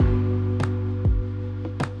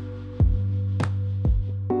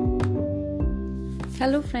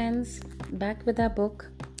Hello, friends. Back with our book,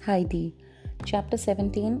 HEIDI, Chapter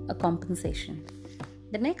 17, A Compensation.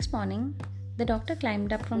 The next morning, the doctor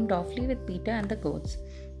climbed up from Doffley with Peter and the goats.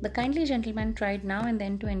 The kindly gentleman tried now and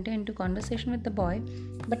then to enter into conversation with the boy,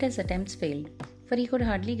 but his attempts failed, for he could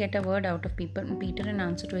hardly get a word out of Peter in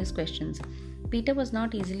answer to his questions. Peter was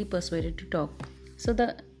not easily persuaded to talk, so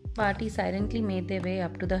the party silently made their way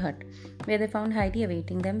up to the hut, where they found Heidi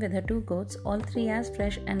awaiting them with her two goats, all three as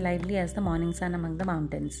fresh and lively as the morning sun among the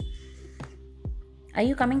mountains. "Are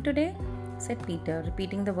you coming today?" said Peter,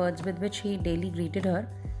 repeating the words with which he daily greeted her,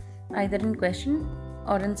 either in question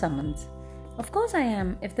or in summons. "Of course I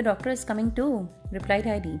am, if the doctor is coming too," replied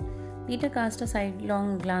Heidi. Peter cast a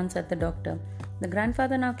sidelong glance at the doctor. The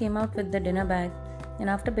grandfather now came out with the dinner bag, and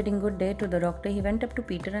after bidding good day to the doctor, he went up to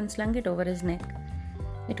Peter and slung it over his neck.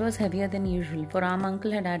 It was heavier than usual, for our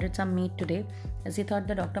uncle had added some meat today, as he thought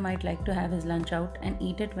the doctor might like to have his lunch out and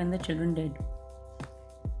eat it when the children did.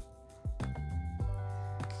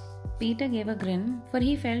 Peter gave a grin, for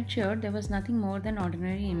he felt sure there was nothing more than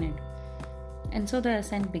ordinary in it. And so the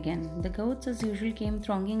ascent began. The goats, as usual, came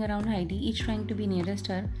thronging around Heidi, each trying to be nearest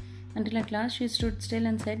her, until at last she stood still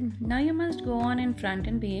and said, "Now you must go on in front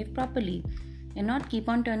and behave properly, and not keep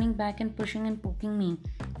on turning back and pushing and poking me,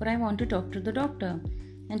 for I want to talk to the doctor."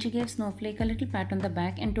 And she gave Snowflake a little pat on the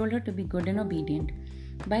back and told her to be good and obedient.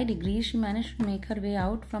 By degrees she managed to make her way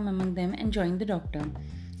out from among them and joined the doctor,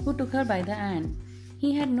 who took her by the hand.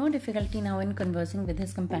 He had no difficulty now in conversing with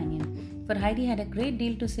his companion, for Heidi had a great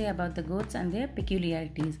deal to say about the goats and their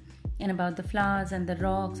peculiarities, and about the flowers and the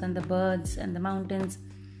rocks and the birds and the mountains,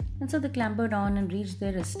 and so they clambered on and reached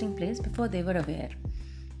their resting place before they were aware.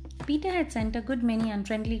 Peter had sent a good many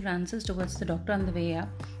unfriendly glances towards the doctor on the way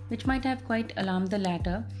up, which might have quite alarmed the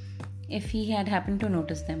latter if he had happened to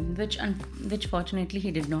notice them, which fortunately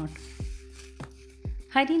he did not.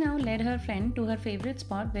 Heidi now led her friend to her favorite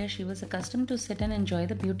spot where she was accustomed to sit and enjoy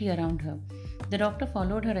the beauty around her. The doctor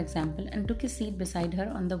followed her example and took his seat beside her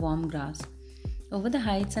on the warm grass. Over the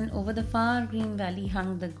heights and over the far green valley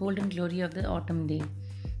hung the golden glory of the autumn day.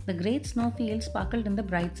 The great snowfields sparkled in the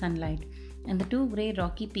bright sunlight, and the two grey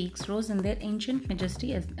rocky peaks rose in their ancient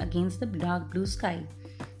majesty against the dark blue sky.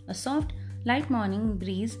 A soft, light morning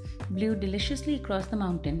breeze blew deliciously across the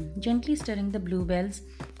mountain, gently stirring the bluebells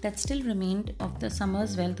that still remained of the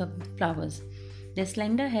summer's wealth of flowers, their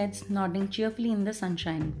slender heads nodding cheerfully in the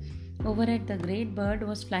sunshine. Overhead, the great bird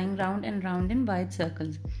was flying round and round in wide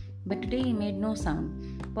circles, but today he made no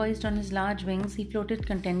sound. Poised on his large wings, he floated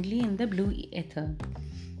contentedly in the blue ether.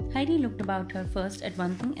 Heidi looked about her first at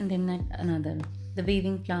one thing and then at another. The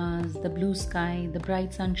waving flowers, the blue sky, the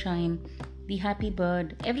bright sunshine, the happy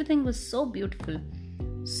bird, everything was so beautiful,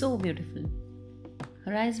 so beautiful.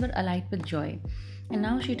 Her eyes were alight with joy, and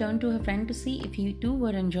now she turned to her friend to see if he too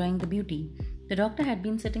were enjoying the beauty. The doctor had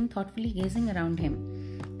been sitting thoughtfully gazing around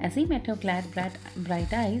him. As he met her glad,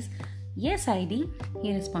 bright eyes, "Yes, Heidi,"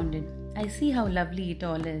 he responded. "I see how lovely it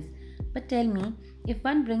all is. But tell me, if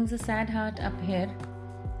one brings a sad heart up here,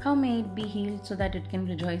 how may it be healed so that it can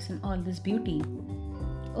rejoice in all this beauty?"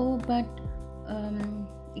 "Oh, but,"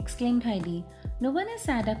 exclaimed Heidi, "no one is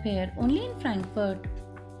sad up here, only in Frankfurt."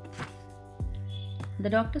 The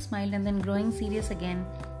doctor smiled, and then growing serious again,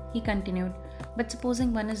 he continued, "But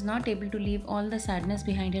supposing one is not able to leave all the sadness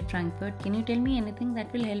behind at Frankfurt, can you tell me anything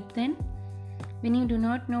that will help then? When you do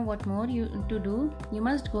not know what more to do, you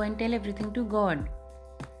must go and tell everything to God,"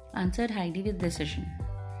 answered Heidi with decision.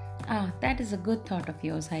 "Ah, that is a good thought of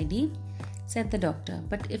yours, Heidi," said the doctor.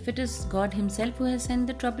 "But if it is God himself who has sent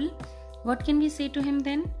the trouble, what can we say to him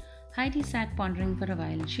then?" Heidi sat pondering for a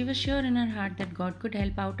while. She was sure in her heart that God could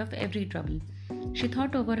help out of every trouble. She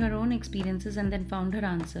thought over her own experiences and then found her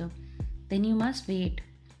answer. "Then you must wait,"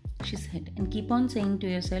 she said, "and keep on saying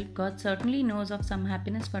to yourself, God certainly knows of some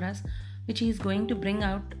happiness for us which he is going to bring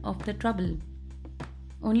out of the trouble.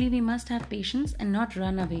 Only we must have patience and not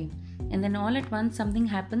run away. And then all at once something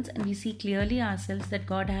happens and we see clearly ourselves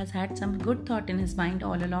that God has had some good thought in his mind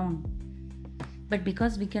all along. But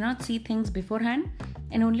because we cannot see things beforehand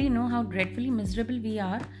and only know how dreadfully miserable we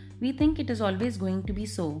are, we think it is always going to be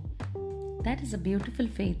so." "That is a beautiful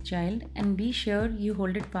faith, child, and be sure you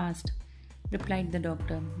hold it fast," replied the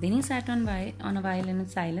doctor. Then he sat on a while in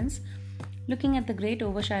silence, looking at the great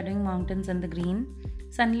overshadowing mountains and the green,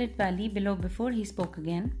 sunlit valley below before he spoke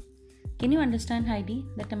again. "Can you understand, Heidi,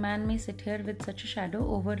 that a man may sit here with such a shadow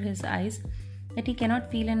over his eyes that he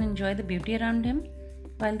cannot feel and enjoy the beauty around him,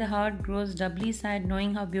 while the heart grows doubly sad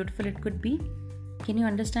knowing how beautiful it could be? Can you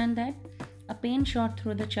understand that?" A pain shot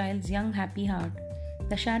through the child's young, happy heart.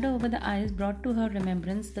 The shadow over the eyes brought to her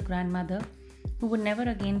remembrance the grandmother, who would never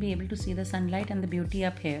again be able to see the sunlight and the beauty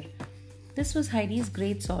up here. This was Heidi's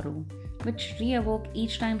great sorrow, which reawoke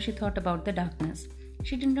each time she thought about the darkness.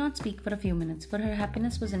 She did not speak for a few minutes, for her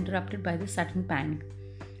happiness was interrupted by the sudden pang.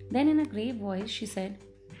 Then, in a grave voice, she said,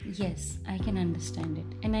 "Yes, I can understand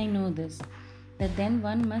it, and I know this, that then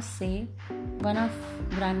one must say one of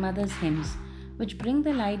grandmother's hymns, which bring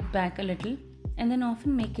the light back a little, and then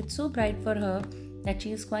often make it so bright for her that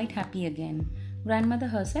she is quite happy again. Grandmother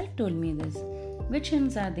herself told me this." "Which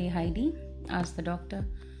hymns are they, Heidi?" asked the doctor.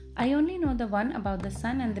 "I only know the one about the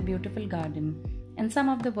sun and the beautiful garden, and some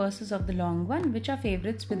of the verses of the long one, which are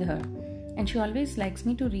favorites with her, and she always likes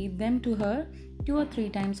me to read them to her 2 or 3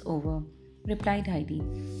 times over," replied Heidi.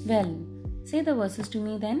 "Well, say the verses to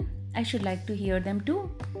me then. I should like to hear them too."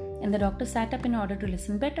 And the doctor sat up in order to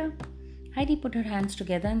listen better. Heidi put her hands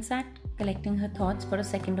together and sat, collecting her thoughts for a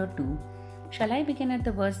second or two. "Shall I begin at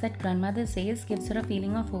the verse that grandmother says gives her a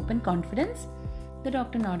feeling of hope and confidence?" The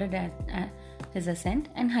doctor nodded at his assent,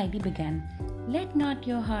 and Heidi began. "Let not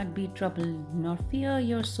your heart be troubled, nor fear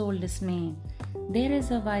your soul dismay. There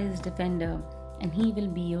is a wise defender, and he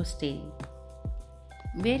will be your stay.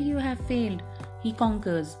 Where you have failed, he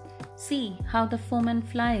conquers. See how the foeman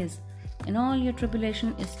flies, and all your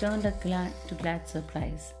tribulation is turned to glad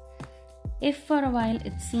surprise. If for a while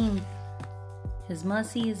it seemed his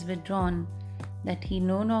mercy is withdrawn, that he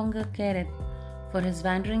no longer careth for his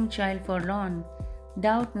wandering child forlorn,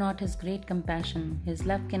 doubt not his great compassion, his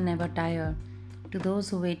love can never tire. To those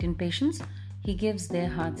who wait in patience, he gives their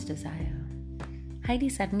heart's desire." Heidi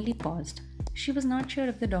suddenly paused. She was not sure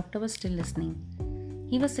if the doctor was still listening.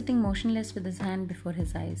 He was sitting motionless with his hand before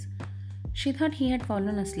his eyes. She thought he had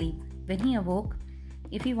fallen asleep. When he awoke,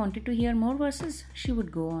 if he wanted to hear more verses, she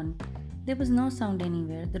would go on. There was no sound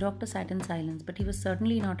anywhere. The doctor sat in silence, but he was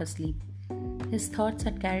certainly not asleep. His thoughts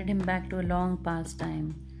had carried him back to a long past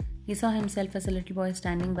time. He saw himself as a little boy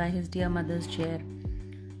standing by his dear mother's chair.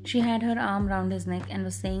 She had her arm round his neck and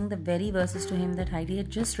was saying the very verses to him that Heidi had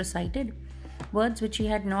just recited, words which he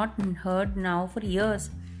had not heard now for years.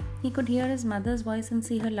 He could hear his mother's voice and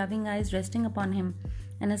see her loving eyes resting upon him,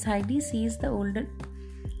 and as Heidi sees the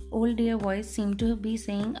old dear voice seemed to be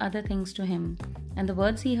saying other things to him, and the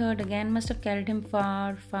words he heard again must have carried him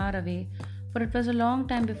far, far away, for it was a long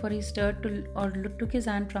time before he stirred or took his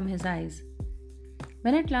hand from his eyes.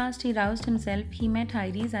 When at last he roused himself, he met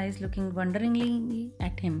Heidi's eyes looking wonderingly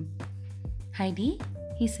at him. "Heidi,"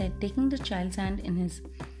 he said, taking the child's hand in his,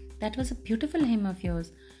 "that was a beautiful hymn of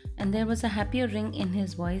yours," and there was a happier ring in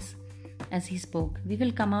his voice as he spoke. "We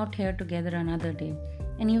will come out here together another day,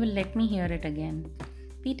 and you will let me hear it again."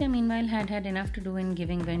 Peter meanwhile had enough to do in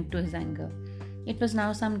giving vent to his anger. It was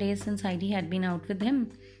now some days since Heidi had been out with him,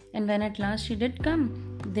 and when at last she did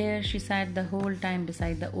come, there she sat the whole time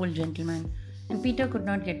beside the old gentleman, and Peter could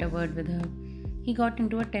not get a word with her. He got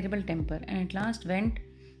into a terrible temper, and at last went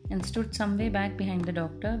and stood some way back behind the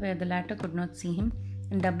doctor, where the latter could not see him,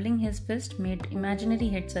 and doubling his fist made imaginary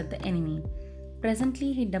hits at the enemy.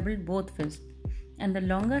 Presently he doubled both fists, and the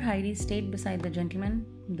longer Heidi stayed beside the gentleman,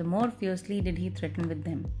 the more fiercely did he threaten with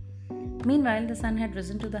them. Meanwhile the sun had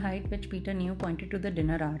risen to the height which Peter knew pointed to the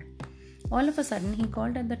dinner hour. All of a sudden he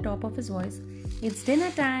called at the top of his voice, "It's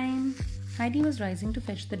dinner time!" Heidi was rising to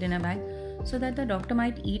fetch the dinner bag so that the doctor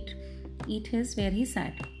might eat his where he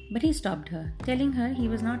sat, but he stopped her, telling her he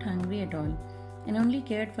was not hungry at all, and only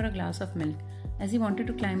cared for a glass of milk, as he wanted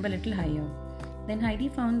to climb a little higher. Then Heidi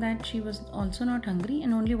found that she was also not hungry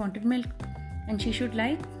and only wanted milk, and she should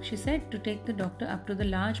like, she said, to take the doctor up to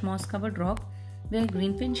the large moss-covered rock where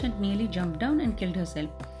Greenfinch had nearly jumped down and killed herself.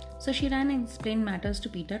 So she ran and explained matters to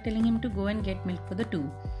Peter, telling him to go and get milk for the two.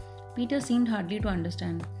 Peter seemed hardly to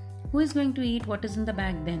understand. "Who is going to eat what is in the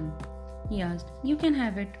bag then?" he asked. "You can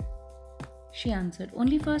have it," she answered.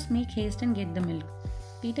 "Only first make haste and get the milk."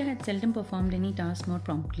 Peter had seldom performed any task more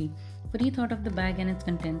promptly, for he thought of the bag and its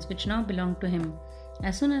contents, which now belonged to him.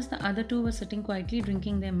 As soon as the other two were sitting quietly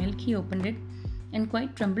drinking their milk, he opened it and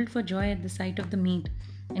quite trembled for joy at the sight of the meat,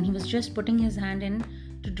 and he was just putting his hand in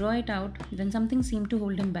to draw it out when something seemed to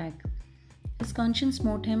hold him back. His conscience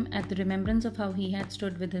smote him at the remembrance of how he had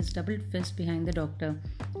stood with his doubled fist behind the doctor,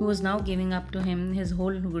 who was now giving up to him his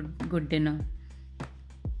whole good dinner.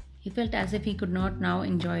 He felt as if he could not now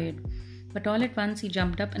enjoy it, but all at once he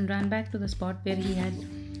jumped up and ran back to the spot where he had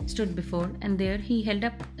stood before, and there he held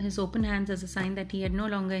up his open hands as a sign that he had no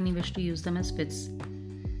longer any wish to use them as fists,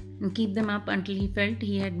 and keep them up until he felt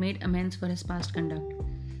he had made amends for his past conduct.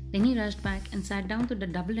 Then he rushed back and sat down to the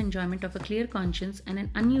double enjoyment of a clear conscience and an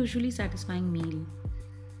unusually satisfying meal.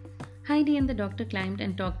 Heidi and the doctor climbed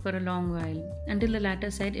and talked for a long while, until the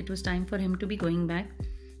latter said it was time for him to be going back,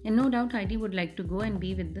 and no doubt Heidi would like to go and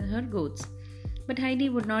be with her goats. But Heidi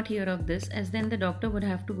would not hear of this, as then the doctor would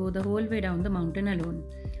have to go the whole way down the mountain alone.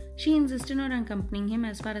 She insisted on accompanying him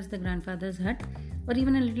as far as the grandfather's hut, or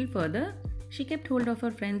even a little further. She kept hold of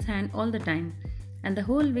her friend's hand all the time, and the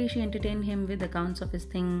whole way she entertained him with accounts of this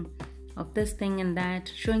thing and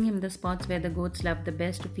that, showing him the spots where the goats loved the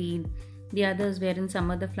best to feed, the others where in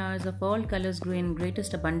summer the flowers of all colors grew in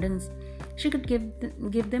greatest abundance. She could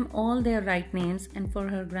give them all their right names, and for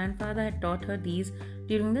her grandfather had taught her these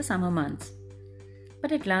during the summer months.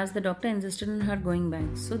 But at last the doctor insisted on her going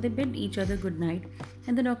back, so they bid each other good night,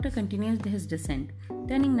 and the doctor continued his descent,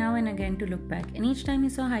 turning now and again to look back, and each time he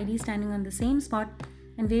saw Heidi standing on the same spot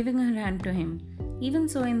and waving her hand to him. Even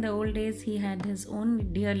so, in the old days, he had his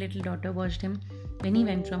own dear little daughter watched him when he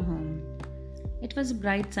went from home. It was a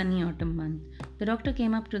bright sunny autumn month. The doctor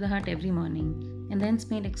came up to the hut every morning, and thence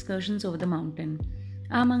made excursions over the mountain.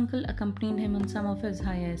 Our uncle accompanied him on some of his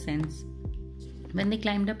higher ascents, when they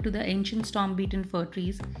climbed up to the ancient storm-beaten fir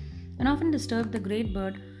trees, and often disturbed the great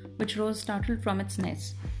bird which rose startled from its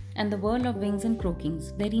nest, and the whirl of wings and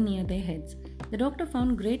croakings very near their heads. The doctor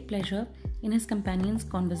found great pleasure in his companion's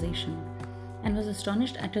conversation, and was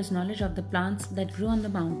astonished at his knowledge of the plants that grew on the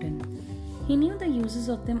mountain. He knew the uses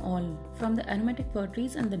of them all, from the aromatic fir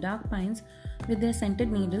trees and the dark pines with their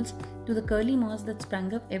scented needles to the curly moss that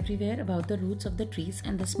sprang up everywhere about the roots of the trees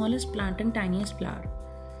and the smallest plant and tiniest flower.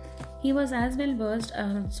 He was as well versed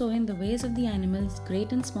also in the ways of the animals,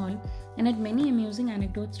 great and small, and had many amusing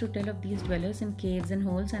anecdotes to tell of these dwellers in caves and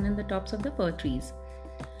holes and in the tops of the fir trees.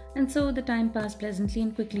 And so the time passed pleasantly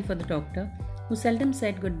and quickly for the doctor, who seldom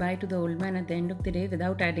said goodbye to the old man at the end of the day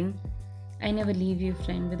without adding, "I never leave you,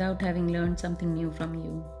 friend, without having learned something new from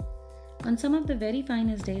you." On some of the very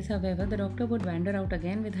finest days, however, the doctor would wander out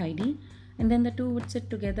again with Heidi, and then the two would sit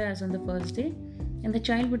together as on the first day, and the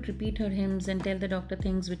child would repeat her hymns and tell the doctor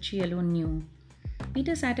things which she alone knew.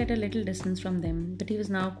 Peter sat at a little distance from them, but he was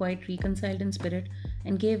now quite reconciled in spirit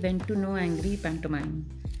and gave vent to no angry pantomime.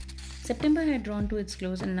 September had drawn to its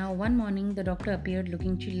close, and now one morning the doctor appeared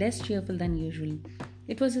looking less cheerful than usual.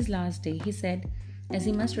 It was his last day, he said, as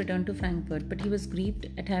he must return to Frankfurt, but he was grieved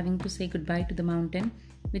at having to say goodbye to the mountain,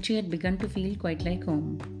 which he had begun to feel quite like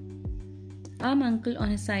home. Our uncle, on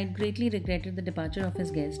his side, greatly regretted the departure of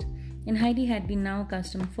his guest, and Heidi had been now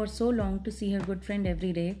accustomed for so long to see her good friend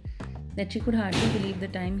every day that she could hardly believe the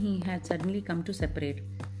time he had suddenly come to separate.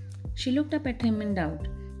 She looked up at him in doubt,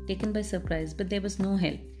 taken by surprise, but there was no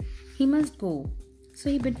help. He must go, so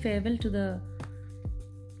he bid farewell to the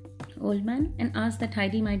old man and asked that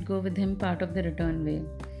Heidi might go with him part of the return way.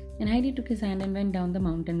 And Heidi took his hand and went down the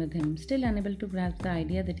mountain with him, still unable to grasp the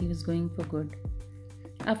idea that he was going for good.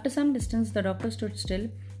 After some distance, the doctor stood still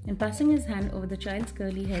and, passing his hand over the child's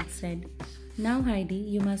curly head, said, "Now, Heidi,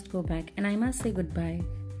 you must go back, and I must say goodbye.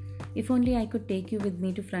 If only I could take you with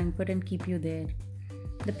me to Frankfurt and keep you there."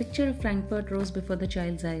 The picture of Frankfurt rose before the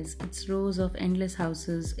child's eyes, its rows of endless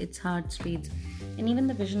houses, its hard streets, and even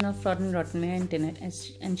the vision of Fräulein Rottenmeier and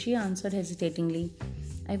Tinette, and she answered hesitatingly,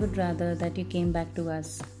 "I would rather that you came back to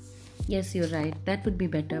us." "Yes, you're right, that would be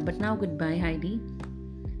better, but now goodbye, Heidi."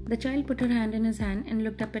 The child put her hand in his hand and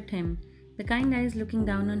looked up at him. The kind eyes looking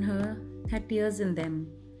down on her had tears in them.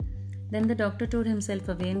 Then the doctor tore himself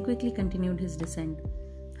away and quickly continued his descent.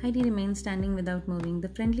 Heidi remained standing without moving. The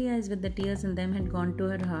friendly eyes with the tears in them had gone to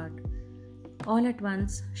her heart. All at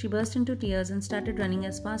once, she burst into tears and started running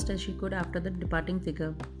as fast as she could after the departing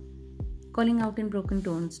figure, calling out in broken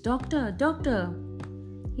tones, "Doctor! Doctor!"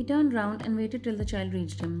 He turned round and waited till the child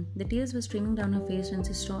reached him. The tears were streaming down her face and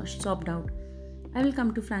she sobbed out, "I will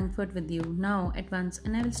come to Frankfurt with you, now, at once,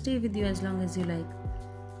 and I will stay with you as long as you like.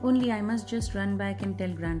 Only I must just run back and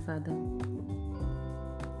tell grandfather."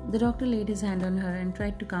 The doctor laid his hand on her and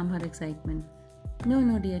tried to calm her excitement.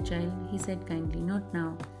 No, dear child," he said kindly, "not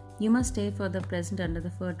now. You must stay for the present under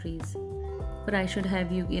the fir trees, for I should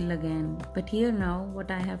have you ill again. But hear now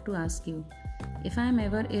what I have to ask you. If I am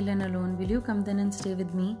ever ill and alone, will you come then and stay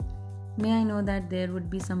with me? May I know that there would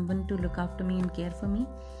be someone to look after me and care for me?"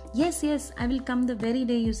 Yes, I will come the very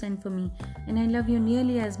day you send for me, and I love you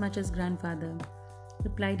nearly as much as grandfather,"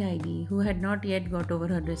 replied Heidi, who had not yet got over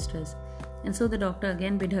her distress. And so the doctor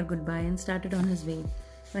again bid her goodbye and started on his way,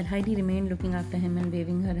 while Heidi remained looking after him and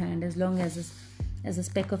waving her hand as long as a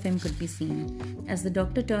speck of him could be seen. As the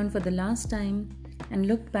doctor turned for the last time and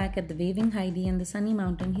looked back at the waving Heidi and the sunny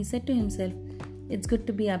mountain, he said to himself, "It's good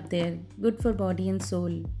to be up there, good for body and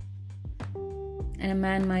soul, and a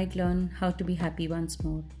man might learn how to be happy once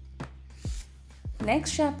more."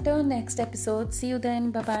 Next chapter, next episode. See you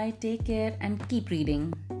then. Bye-bye. Take care and keep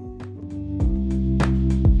reading.